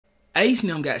Ace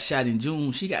and them got shot in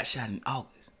June. She got shot in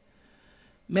August.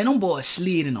 Man, them boys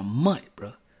slid in a month,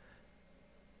 bro.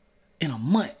 In a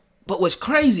month. But what's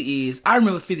crazy is, I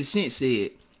remember 50 Cent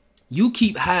said, you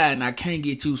keep hiding, I can't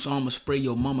get you, so I'm going to spray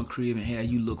your mama crib and have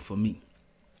you look for me.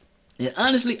 And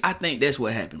honestly, I think that's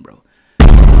what happened, bro.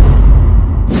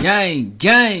 Gang,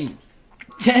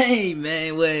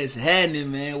 man, what's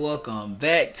happening, man? Welcome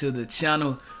back to the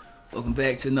channel. Welcome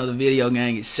back to another video,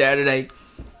 gang. It's Saturday.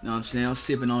 You know what I'm saying? I'm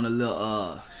sipping on a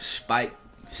little Spike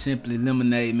Simply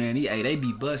Lemonade, man. They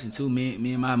be busting too. Me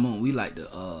and my mom, we like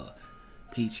the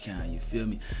peach kind, you feel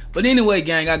me? But anyway,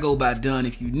 gang, I go by done.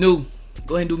 If you new,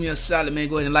 go ahead and do me a solid, man.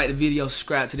 Go ahead and like the video,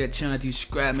 subscribe to that channel. If you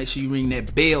subscribe, make sure you ring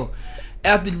that bell.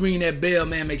 After you ring that bell,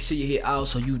 man, make sure you hit all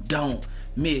so you don't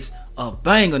miss a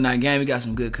banger. Now, gang, we got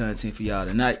some good content for y'all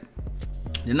tonight.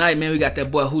 Tonight, man, we got that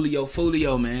boy Julio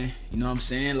Foolio, man. You know what I'm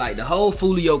saying? Like, the whole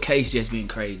Foolio case just been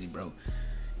crazy, bro.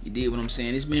 You did what I'm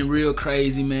saying? It's been real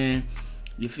crazy, man.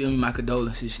 You feel me? My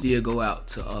condolences still go out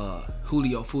to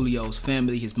Julio Foolio's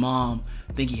family, his mom.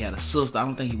 I think he had a sister. I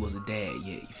don't think he was a dad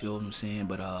yet. You feel what I'm saying?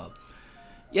 But,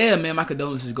 yeah, man, my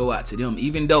condolences go out to them.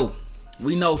 Even though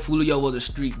we know Foolio was a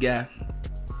street guy.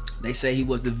 They say he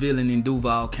was the villain in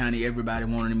Duval County. Everybody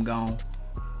wanted him gone.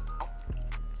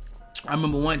 I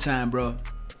remember one time, bro,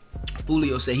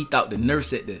 Foolio said he thought the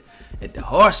nurse at the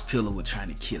hospital was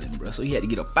trying to kill him, bro. So he had to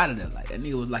get up out of there. Like, that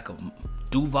nigga was like a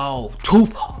Duval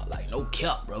Tupac. Like, no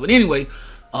cap, bro. But anyway,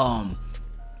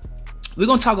 we're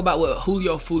going to talk about what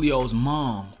Julio Foolio's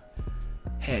mom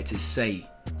had to say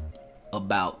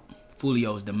about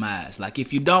Foolio's demise. Like,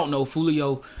 if you don't know,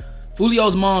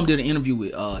 Foolio's mom did an interview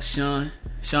with Sean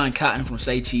Cotton from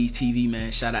Say Cheese TV,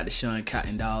 man. Shout out to Sean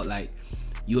Cotton, dog. Like,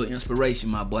 you're an inspiration,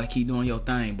 my boy. Keep doing your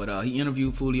thing. But he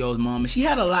interviewed Foolio's mom, and she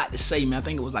had a lot to say, man. I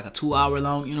think it was like a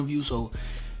 2-hour-long interview. So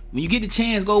when you get the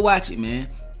chance, go watch it, man.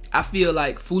 I feel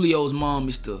like Foolio's mom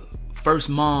is the first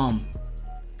mom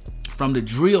from the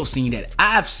drill scene that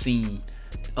I've seen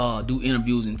do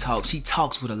interviews and talk. She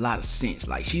talks with a lot of sense.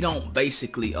 Like, she don't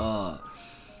basically hold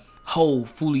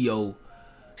Foolio.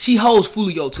 She holds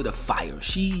Foolio to the fire.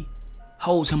 She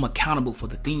holds him accountable for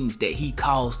the things that he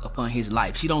caused upon his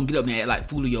life. She don't get up there and act like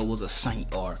Foolio was a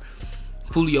saint or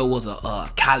Foolio was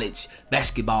a college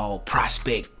basketball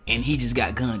prospect and he just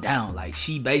got gunned down. Like,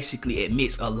 she basically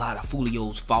admits a lot of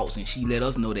Foolio's faults, and she let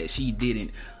us know that she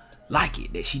didn't like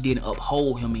it, that she didn't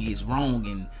uphold him in his wrong,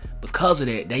 and because of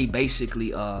that, they basically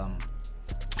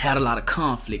had a lot of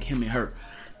conflict, him and her.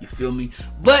 You feel me?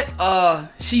 But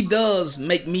she does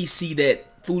make me see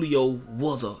that Foolio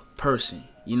was a person.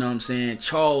 You know what I'm saying?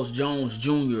 Charles Jones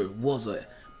Jr. was a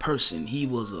person. He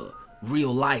was a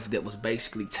real life that was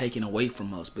basically taken away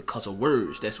from us because of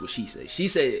words. That's what she said. She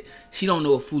said she don't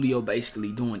know if Foolio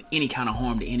basically doing any kind of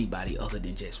harm to anybody other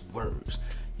than just words.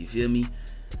 You feel me?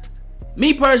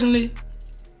 Me personally,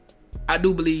 I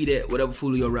do believe that whatever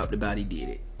Foolio rapped about, he did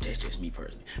it. That's just me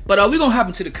personally. But we're gonna hop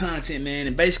into the content, man.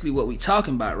 And basically what we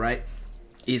talking about, right,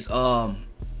 is the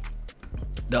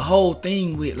whole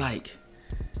thing with, like,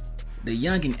 the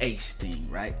YUNGEEN Ace thing,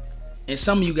 right? And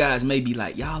some of you guys may be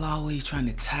like, y'all always trying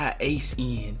to tie Ace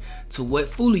in to what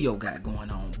Foolio got going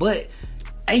on. But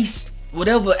Ace,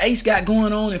 whatever Ace got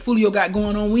going on and Foolio got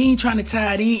going on, we ain't trying to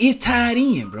tie it in. It's tied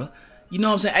in, bro. You know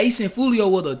what I'm saying? Ace and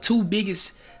Foolio were the two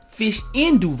biggest fish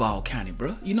in Duval County,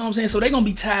 bro. You know what I'm saying? So they gonna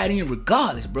be tied in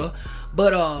regardless, bro.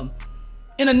 But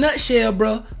in a nutshell,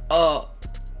 bro,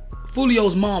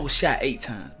 Foolio's mom was shot 8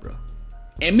 times, bro.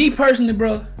 And me personally,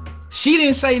 bro, she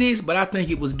didn't say this, but I think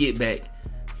it was get back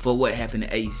for what happened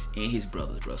to Ace and his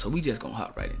brothers, bro. So we just gonna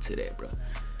hop right into that, bro.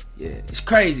 Yeah, it's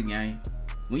crazy, gang.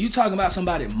 When you talking about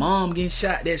somebody's mom getting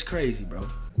shot, that's crazy, bro.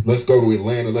 Let's go to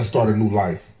Atlanta. Let's start a new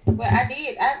life. Well, I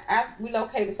did. I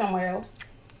relocated somewhere else.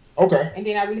 Okay. And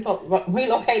then I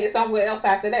relocated somewhere else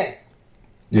after that.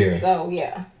 Yeah. So,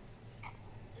 yeah.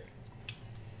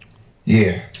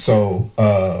 Yeah. So,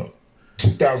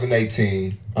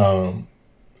 2018,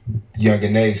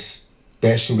 YUNGEEN Ace,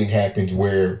 that shooting happened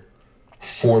where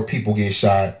 4 people get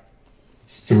shot,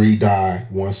 3 die,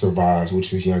 1 survives,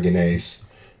 which was YUNGEEN Ace.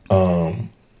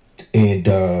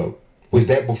 Was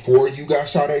that before you got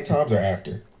shot 8 times or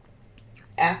after?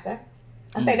 After.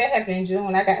 I think that happened in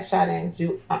June. I got shot in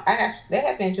June. That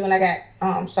happened in June. I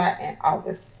got shot in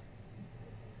August.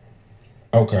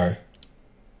 Okay.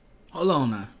 Hold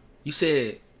on now. You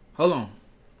said, hold on.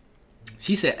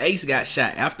 She said Ace got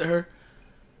shot after her.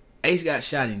 Ace got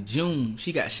shot in June.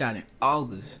 She got shot in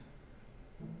August.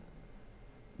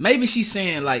 Maybe she's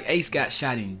saying like Ace got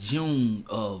shot in June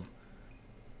of.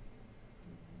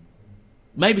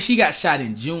 Maybe she got shot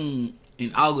in June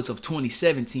in August of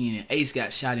 2017, and Ace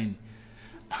got shot in.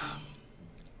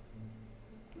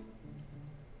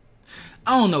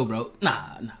 I don't know, bro.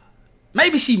 Nah.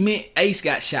 Maybe she meant Ace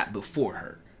got shot before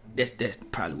her. That's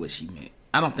probably what she meant.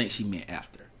 I don't think she meant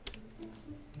after.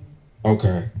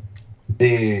 Okay.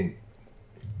 And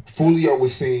Foolio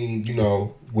was saying,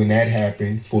 when that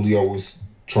happened,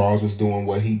 Charles was doing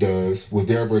what he does. Was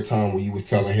there ever a time where you was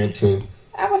telling him to?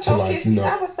 I was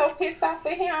so pissed off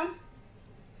with him.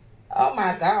 Oh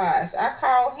my gosh! I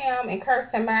called him and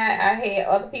cursed him out. I had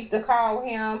other people to call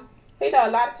him. A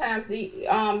lot of times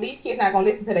these kids not gonna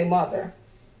listen to their mother,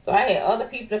 so I had other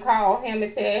people to call him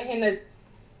and tell him that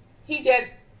he just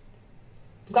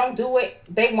gonna do it.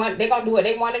 They gonna do what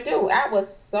they want to do. I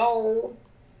was so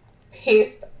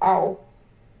pissed off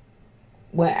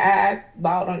when I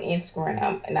bought on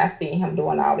Instagram and I seen him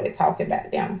doing all that talking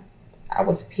about them. I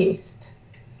was pissed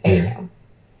at him.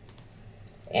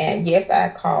 And yes, I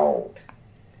called.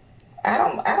 I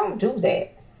don't do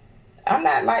that. I'm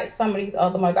not like some of these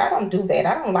other mothers. I don't do that.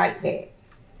 I don't like that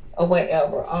or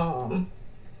whatever.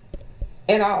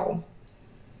 At all.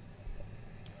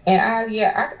 And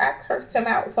I cursed him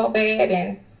out so bad,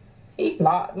 and he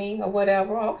blocked me or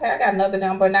whatever. Okay, I got another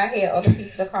number, and I had other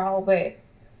people to call, but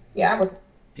yeah,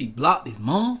 He blocked his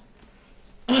mom.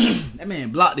 That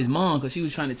man blocked his mom because he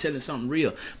was trying to tell him something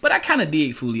real. But I kind of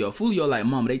dig Foolio. Foolio like,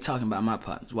 mama, they talking about my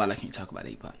partners. Why I can't talk about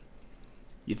their partners?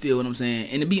 You feel what I'm saying?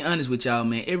 And to be honest with y'all,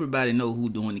 man, everybody know who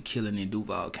doing the killing in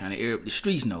Duval County. The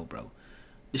streets know, bro.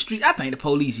 The streets, I think the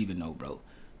police even know, bro.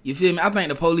 You feel me? I think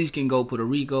the police can go Puerto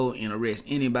Rico and arrest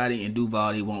anybody in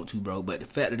Duval they want to, bro. But the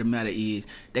fact of the matter is,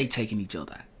 they taking each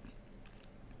other out.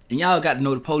 And y'all got to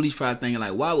know the police probably thinking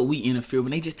like, why would we interfere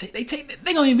when they just they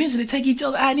gonna eventually take each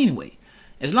other out anyway.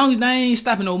 As long as they ain't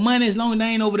stopping no money, as long as they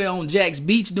ain't over there on Jack's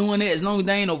Beach doing that, as long as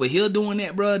they ain't over here doing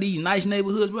that, bro, these nice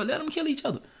neighborhoods, bro, let them kill each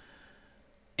other.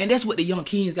 And that's what the young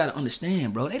kids got to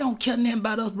understand, bro. They don't care nothing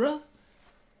about us, bro.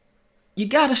 You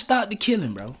got to stop the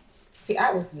killing, bro. See,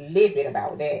 I was livid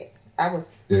about that. I was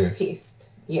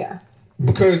pissed. Yeah.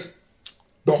 Because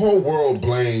the whole world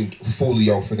blamed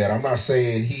Foolio for that. I'm not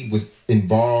saying he was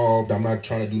involved. I'm not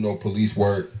trying to do no police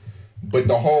work. But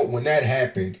when that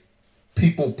happened,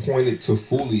 people pointed to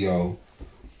Foolio,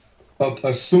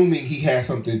 assuming he had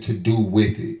something to do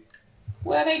with it.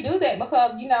 Well, they do that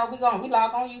because, we log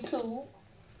on YouTube,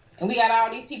 and we got all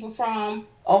these people from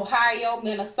Ohio,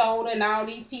 Minnesota, and all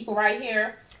these people right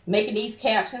here making these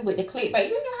captions with the clickbait.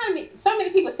 You know so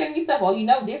many people sending me stuff,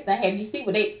 this, that, have you see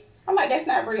what they... I'm like, that's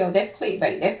not real. That's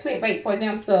clickbait. That's clickbait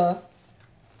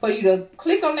for you to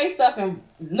click on their stuff and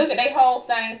look at their whole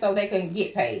thing so they can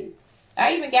get paid.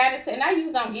 I even got into, and I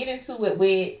usually don't get into it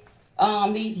with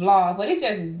these vlogs, but it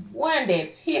just one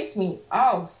that pissed me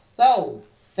off so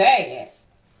bad.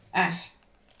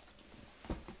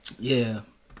 Yeah.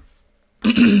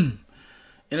 In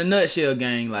a nutshell,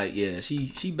 gang, like, yeah,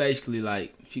 she basically,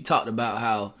 like, she talked about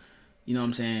how, you know what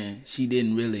I'm saying, she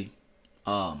didn't really,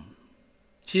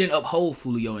 she didn't uphold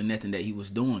Foolio in nothing that he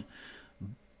was doing.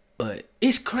 But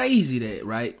it's crazy that,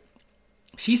 right,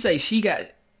 she say she got,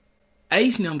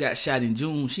 Ace and them got shot in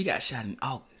June, she got shot in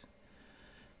August.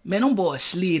 Man, them boys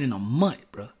slid in a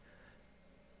month, bro.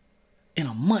 In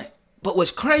a month. But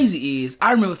what's crazy is,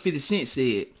 I remember 50 Cent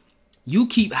said, you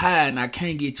keep hiding, I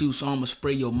can't get you, so I'm going to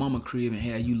spray your mama crib and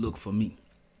have you look for me.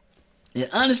 And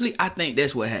honestly, I think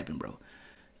that's what happened, bro.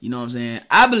 You know what I'm saying?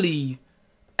 I believe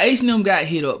Ace and them got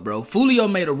hit up, bro. Foolio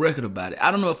made a record about it.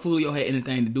 I don't know if Foolio had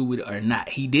anything to do with it or not.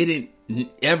 He didn't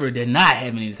ever deny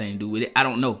having anything to do with it. I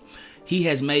don't know. He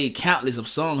has made countless of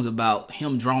songs about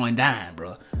him drawing down,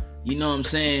 bro. You know what I'm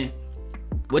saying?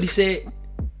 What he said?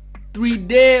 3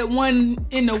 dead, 1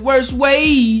 in the worst way.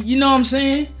 You know what I'm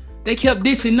saying? They kept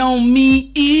dissing on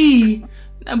me.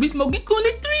 Now we smoking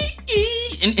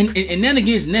 23. And then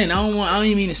against none. I don't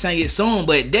even mean to sing his song,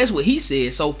 but that's what he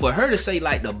said. So for her to say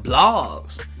like the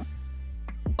blogs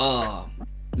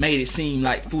made it seem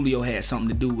like Foolio had something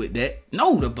to do with that.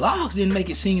 No, the blogs didn't make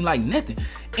it seem like nothing.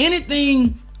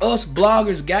 Anything us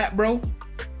bloggers got, bro,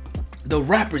 the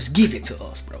rappers give it to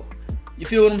us, bro. You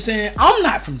feel what I'm saying? I'm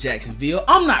not from Jacksonville.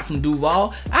 I'm not from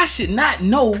Duval. I should not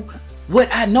know what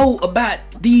I know about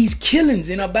these killings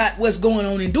and about what's going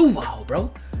on in Duval,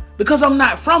 bro. Because I'm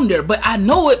not from there. But I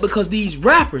know it because these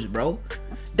rappers, bro,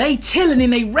 they telling in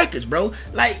their records, bro.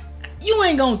 Like, you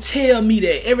ain't gonna tell me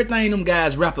that everything them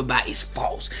guys rap about is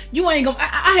false. You ain't gonna...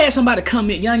 I had somebody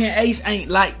comment, YUNGEEN Ace ain't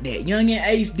like that. YUNGEEN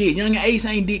Ace did. YUNGEEN Ace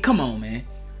ain't did. Come on, man.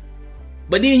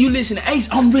 But then you listen to Ace,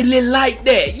 I'm really like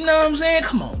that. You know what I'm saying?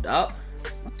 Come on, dog.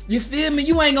 You feel me?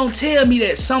 You ain't gonna tell me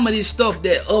that some of this stuff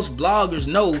that us bloggers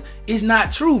know is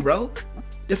not true, bro.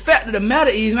 The fact of the matter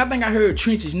is, and I think I heard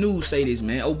Trench's News say this,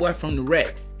 man. Old boy from the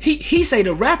rack. He say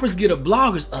the rappers get the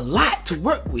bloggers a lot to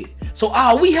work with. So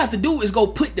all we have to do is go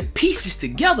put the pieces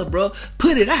together, bro.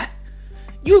 Put it out.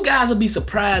 You guys will be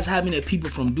surprised how many people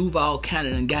from Duval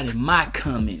County done got in my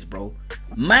comments, bro.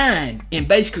 Mine, and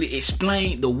basically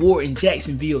explain the war in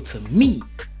Jacksonville to me.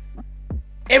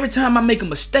 Every time I make a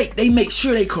mistake, they make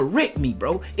sure they correct me,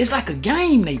 bro. It's like a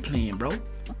game they playing, bro.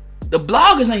 The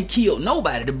bloggers ain't killed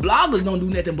nobody. The bloggers don't do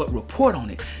nothing but report on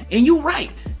it. And you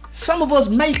right. Some of us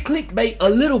may clickbait a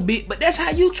little bit, but that's how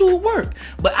YouTube work.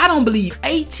 But I don't believe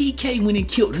ATK went and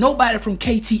killed nobody from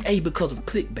KTA because of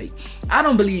clickbait. I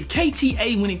don't believe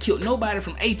KTA went and killed nobody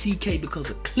from ATK because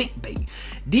of clickbait.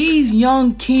 These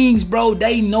young kings, bro,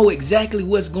 they know exactly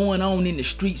what's going on in the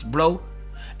streets, bro.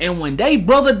 And when they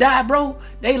brother die, bro,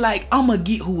 they like, I'ma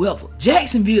get whoever.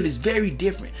 Jacksonville is very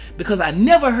different because I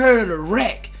never heard of the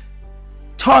rack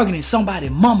targeting somebody's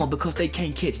mama because they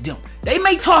can't catch them. They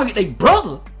may target their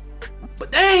brother,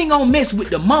 but they ain't gonna mess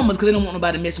with the mamas because they don't want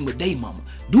nobody messing with their mama.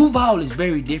 Duval is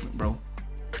very different, bro.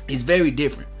 It's very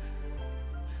different.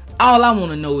 All I want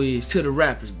to know is to the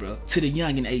rappers, bro, to the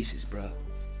YUNGEEN aces, bro,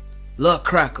 Lil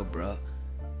Cracker, bro,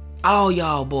 all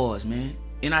y'all boys, man.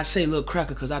 And I say Lil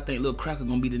Cracker because I think Lil Cracker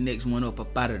gonna be the next one up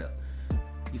out of there.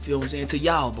 You feel what I'm saying? To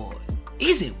y'all boys,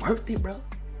 is it worth it, bro?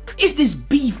 Is this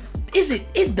beef? Is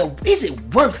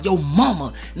it worth your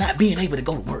mama not being able to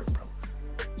go to work, bro?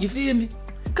 You feel me?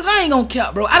 Cause I ain't gonna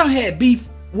count, bro. I done had beef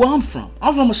where I'm from.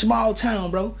 I'm from a small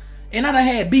town, bro. And I done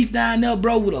had beef down there,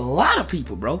 bro, with a lot of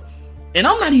people, bro. And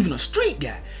I'm not even a street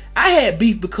guy. I had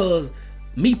beef because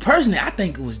me personally, I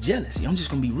think it was jealousy. I'm just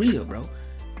gonna be real, bro.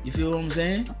 You feel what I'm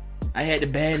saying? I had the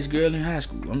baddest girl in high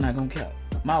school. I'm not gonna count.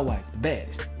 My wife, the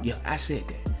baddest. Yeah, I said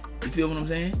that. You feel what I'm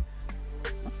saying?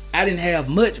 I didn't have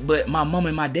much, but my mom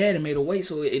and my daddy made a way,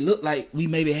 so it looked like we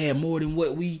maybe had more than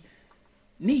what we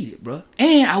needed, bro.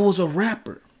 And I was a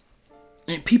rapper,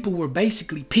 and people were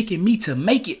basically picking me to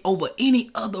make it over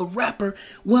any other rapper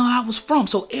where I was from.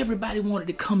 So everybody wanted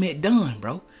to come at Dunn,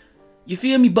 bro. You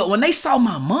feel me? But when they saw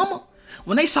my mama,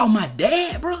 when they saw my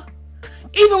dad, bro,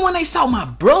 even when they saw my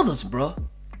brothers, bro,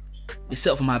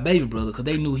 except for my baby brother, because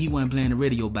they knew he wasn't playing the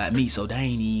radio about me, so they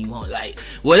ain't even want, like,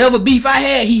 whatever beef I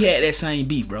had, he had that same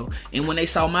beef, bro. And when they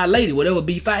saw my lady, whatever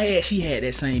beef I had, she had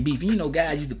that same beef. And you know,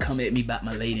 guys used to come at me about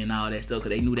my lady and all that stuff,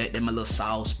 because they knew that my little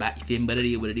soft spot, you feel me? But it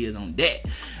is what it is on that.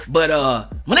 But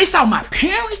when they saw my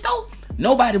parents, though,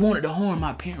 nobody wanted to harm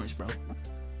my parents, bro.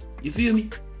 You feel me?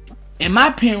 And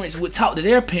my parents would talk to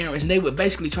their parents, and they would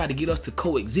basically try to get us to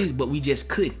coexist, but we just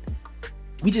couldn't.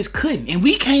 We just couldn't, and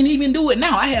we can't even do it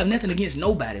now. I have nothing against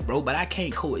nobody, bro, but I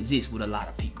can't coexist with a lot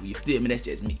of people. You feel me? That's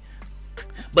just me.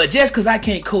 But just because I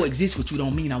can't coexist with you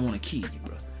don't mean I want to kill you,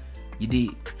 bro. You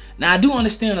did. Now, I do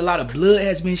understand a lot of blood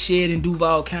has been shed in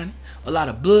Duval County. A lot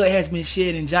of blood has been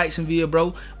shed in Jacksonville,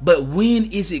 bro. But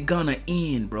when is it gonna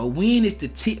end, bro? When is the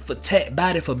tit for tat,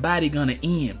 body for body gonna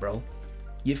end, bro?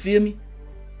 You feel me?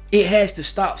 It has to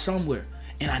stop somewhere.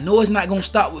 And I know it's not gonna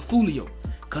stop with Foolio.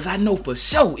 Cause I know for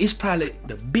sure it's probably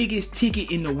the biggest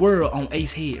ticket in the world on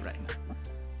Ace head right now.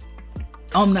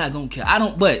 I'm not gonna care.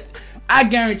 But I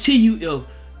guarantee you,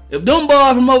 if them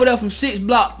boys from over there from 6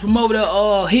 block, from over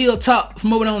there Hilltop,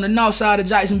 from over there on the north side of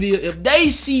Jacksonville, if they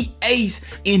see Ace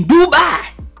in Dubai,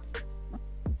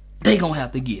 they gonna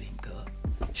have to get him, cuz.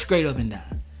 Straight up and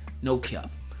down. No cap.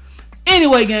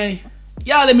 Anyway, gang,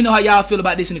 y'all let me know how y'all feel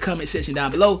about this in the comment section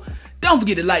down below. Don't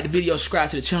forget to like the video, subscribe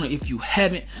to the channel if you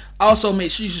haven't. Also, make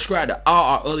sure you subscribe to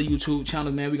all our other YouTube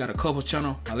channels, man. We got a couple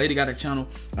channels. My lady got a channel.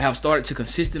 I have started to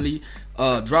consistently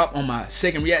drop on my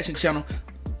second reaction channel.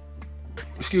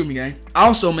 Excuse me, gang.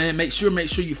 Also, man, make sure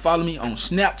you follow me on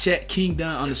Snapchat,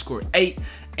 KingDun_8,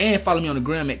 and follow me on the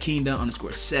gram at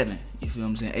KingDun_7. You feel what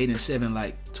I'm saying? 8 and 7,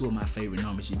 like 2 of my favorite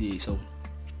numbers you did. So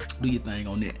do your thing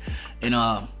on that. And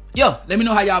yo, let me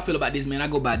know how y'all feel about this, man. I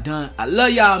go by Dunn. I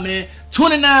love y'all, man.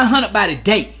 2,900 by the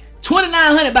day.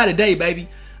 2,900 by the day, baby.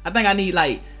 I think I need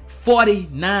like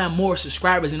 49 more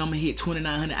subscribers and I'm gonna hit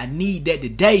 2,900. I need that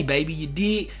today, baby. You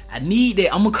dig? I need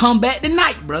that. I'm gonna come back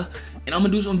tonight, bro. And I'm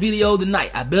gonna do some video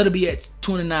tonight. I better be at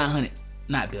 2,900.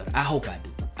 Not better. I hope I do.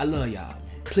 I love y'all,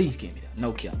 man. Please give me that.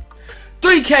 No cap.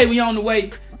 3K, we on the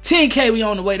way. 10K, we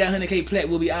on the way. That 100K plaque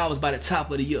will be ours by the top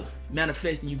of the year.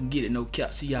 Manifesting, you can get it. No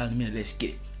cap. See y'all in a minute. Let's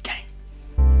get it.